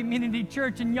Riverside Community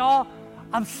Church, and y'all,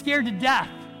 I'm scared to death.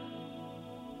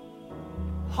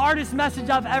 Hardest message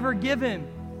I've ever given.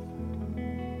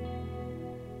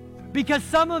 Because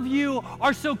some of you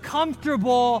are so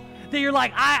comfortable that you're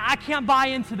like, I can't buy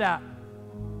into that.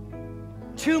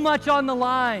 Too much on the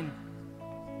line.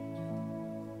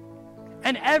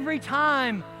 And every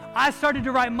time I started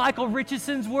to write Michael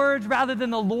Richardson's words rather than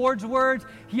the Lord's words,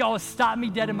 he always stopped me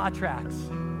dead in my tracks.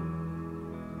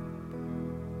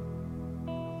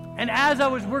 And as I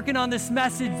was working on this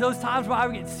message, those times where I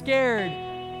would get scared,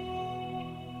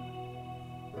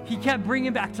 he kept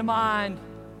bringing back to mind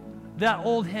that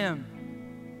old hymn,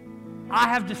 I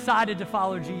have decided to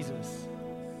follow Jesus.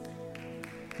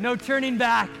 No turning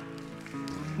back.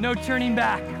 No turning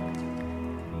back.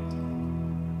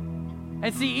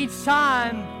 And see, each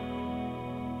time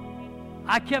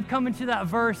I kept coming to that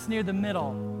verse near the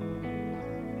middle.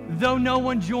 Though no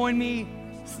one join me,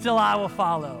 still I will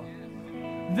follow.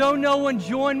 Though no one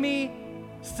join me,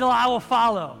 still I will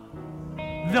follow.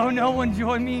 Though no one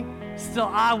join me, still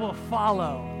I will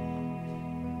follow.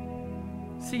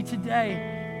 See, today,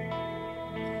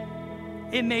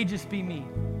 it may just be me.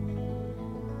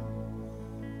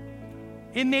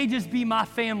 It may just be my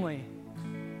family.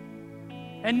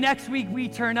 And next week we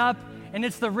turn up and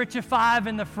it's the rich of 5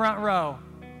 in the front row.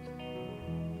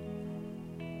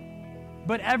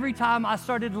 But every time I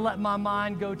started to let my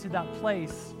mind go to that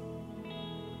place,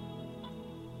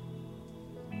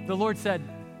 the Lord said,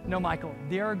 no, Michael,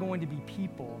 there are going to be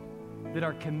people that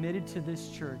are committed to this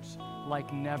church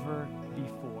like never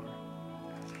before.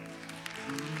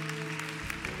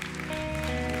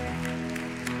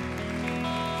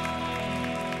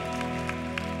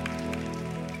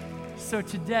 so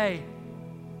today,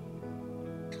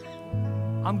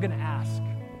 I'm going to ask.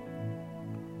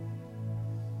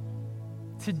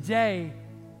 Today,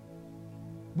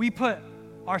 we put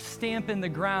our stamp in the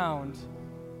ground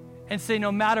and say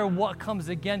no matter what comes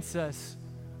against us,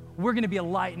 we're going to be a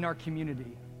light in our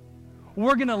community.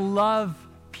 We're going to love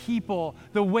people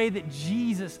the way that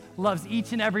Jesus loves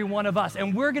each and every one of us.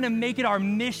 And we're going to make it our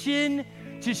mission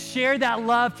to share that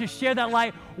love, to share that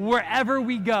light wherever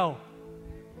we go.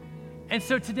 And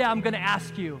so today I'm going to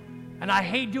ask you, and I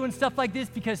hate doing stuff like this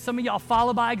because some of y'all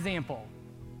follow by example.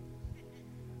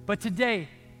 But today,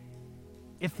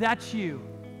 if that's you,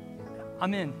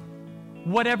 I'm in.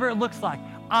 Whatever it looks like,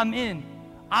 I'm in.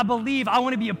 I believe I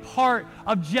want to be a part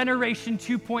of Generation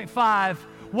 2.5.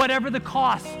 Whatever the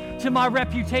cost to my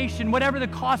reputation, whatever the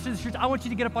cost to this church, I want you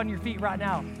to get up on your feet right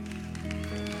now.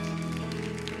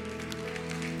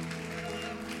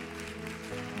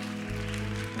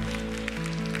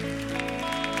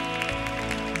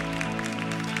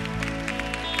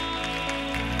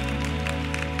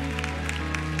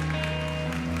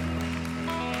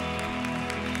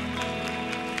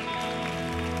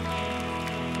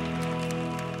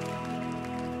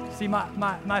 See,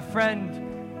 my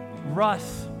friend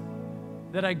Russ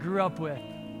that I grew up with,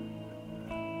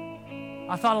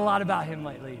 I thought a lot about him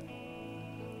lately.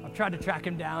 I've tried to track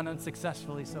him down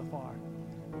unsuccessfully so far.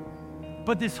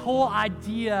 But this whole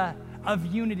idea of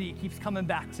unity keeps coming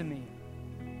back to me.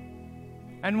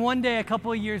 And one day, a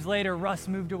couple of years later, Russ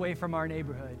moved away from our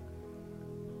neighborhood.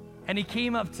 And he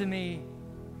came up to me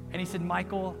and he said,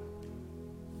 Michael,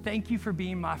 thank you for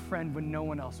being my friend when no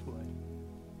one else would.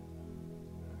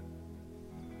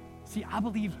 See, I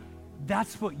believe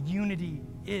that's what unity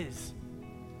is.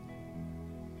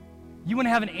 You want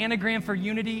to have an anagram for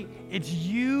unity? It's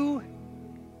you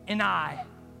and I.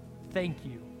 Thank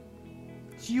you.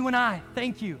 It's you and I.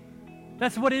 Thank you.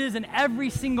 That's what it is. And every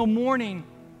single morning,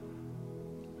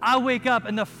 I wake up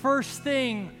and the first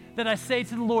thing that I say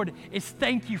to the Lord is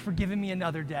thank you for giving me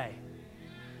another day.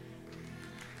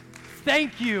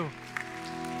 Thank you.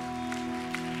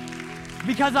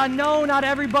 Because I know not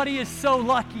everybody is so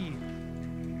lucky.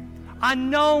 I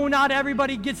know not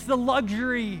everybody gets the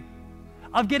luxury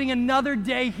of getting another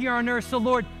day here on earth. So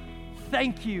Lord,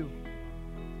 thank you.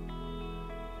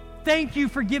 Thank you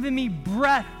for giving me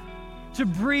breath to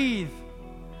breathe,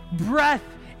 breath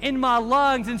in my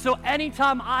lungs. And so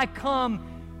anytime I come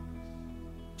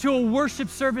to a worship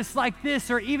service like this,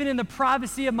 or even in the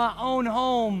privacy of my own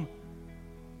home,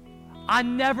 I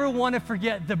never want to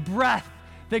forget the breath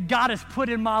that God has put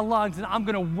in my lungs, and I'm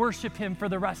going to worship him for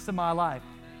the rest of my life.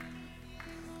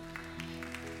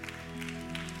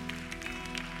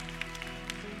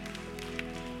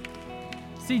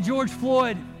 See, George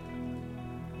Floyd,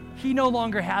 he no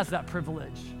longer has that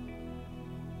privilege.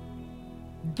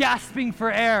 Gasping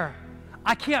for air.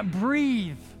 I can't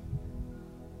breathe.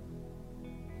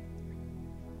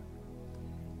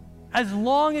 As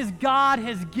long as God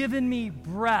has given me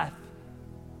breath,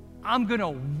 I'm going to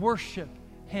worship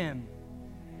him.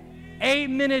 8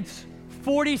 minutes,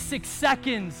 46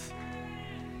 seconds.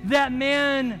 That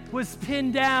man was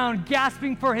pinned down,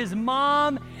 gasping for his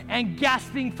mom and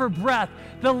gasping for breath.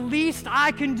 The least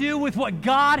I can do with what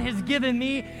God has given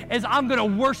me is I'm going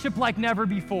to worship like never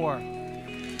before.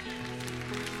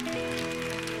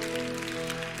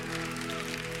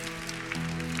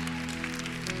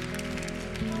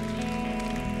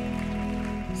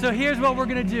 So here's what we're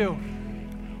going to do.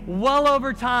 Well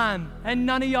over time, and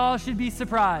none of y'all should be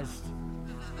surprised.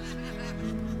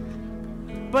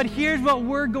 But here's what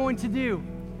we're going to do.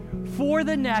 For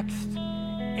the next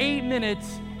 8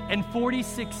 minutes and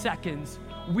 46 seconds,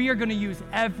 we are going to use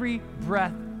every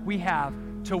breath we have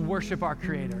to worship our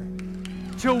Creator,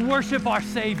 to worship our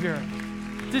Savior,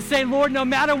 to say, Lord, no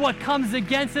matter what comes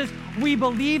against us, we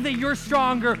believe that you're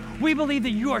stronger. We believe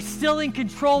that you are still in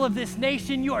control of this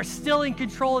nation. You are still in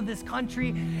control of this country.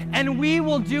 And we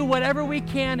will do whatever we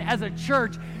can as a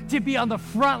church to be on the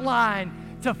front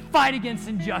line, to fight against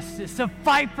injustice, to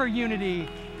fight for unity.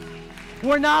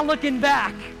 We're not looking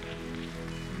back.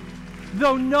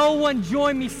 Though no one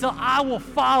join me, so I will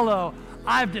follow.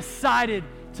 I've decided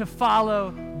to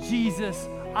follow Jesus.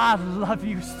 I love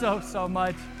you so, so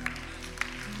much.